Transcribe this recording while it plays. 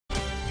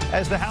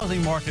As the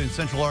housing market in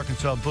Central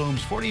Arkansas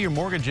booms, 40-year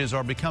mortgages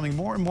are becoming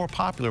more and more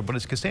popular. But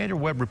as Cassandra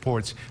Webb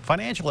reports,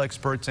 financial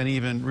experts and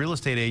even real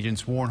estate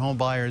agents warn home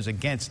buyers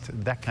against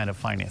that kind of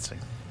financing.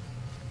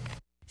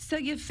 So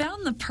you've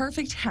found the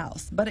perfect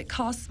house, but it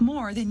costs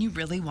more than you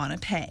really want to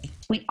pay.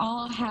 We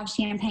all have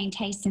champagne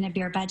taste in a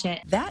beer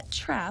budget. That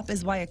trap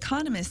is why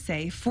economists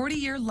say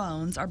 40-year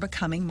loans are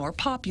becoming more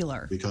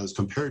popular. Because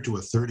compared to a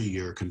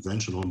 30-year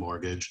conventional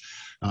mortgage,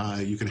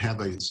 you can have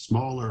a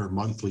smaller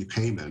monthly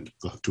payment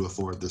to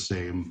afford the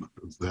same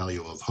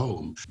value of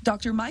home.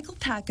 Dr. Michael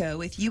Pacco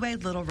with UA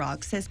Little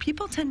Rock says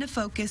people tend to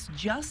focus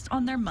just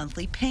on their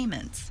monthly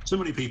payments. So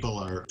many people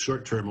are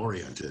short-term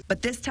oriented.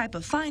 But this type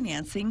of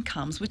financing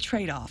comes with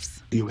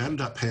trade-offs. You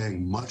end up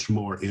paying much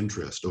more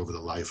interest over the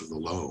life of the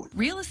loan.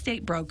 Real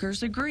estate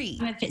brokers agree.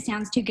 If it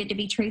sounds too good to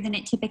be true, then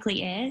it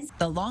typically is.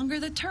 The longer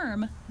the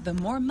term, the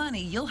more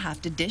money you'll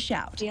have to dish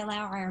out. We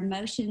allow our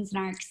emotions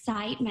and our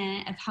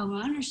excitement of home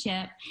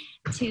ownership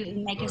to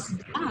make us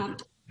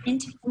jump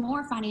into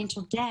more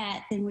financial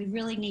debt than we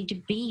really need to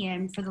be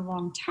in for the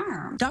long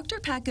term. Dr.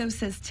 Pacco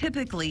says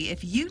typically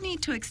if you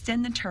need to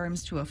extend the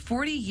terms to a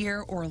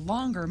 40-year or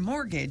longer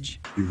mortgage,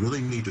 you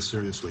really need to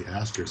seriously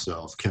ask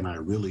yourself, can I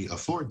really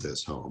afford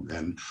this home?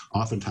 And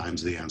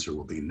oftentimes the answer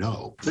will be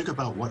no. Think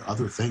about what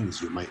other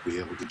things you might be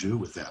able to do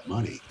with that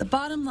money. The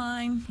bottom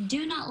line,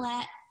 do not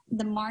let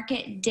the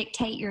market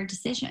dictate your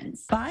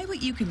decisions. Buy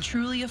what you can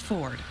truly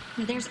afford.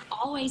 There's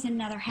always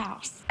another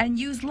house. And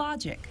use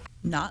logic,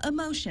 not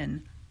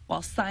emotion,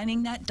 while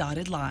signing that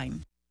dotted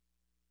line.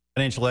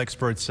 Financial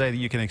experts say that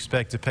you can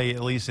expect to pay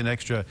at least an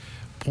extra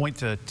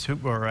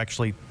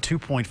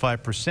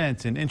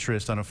 2.5% in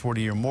interest on a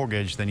 40-year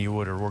mortgage than you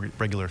would a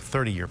regular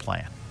 30-year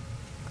plan.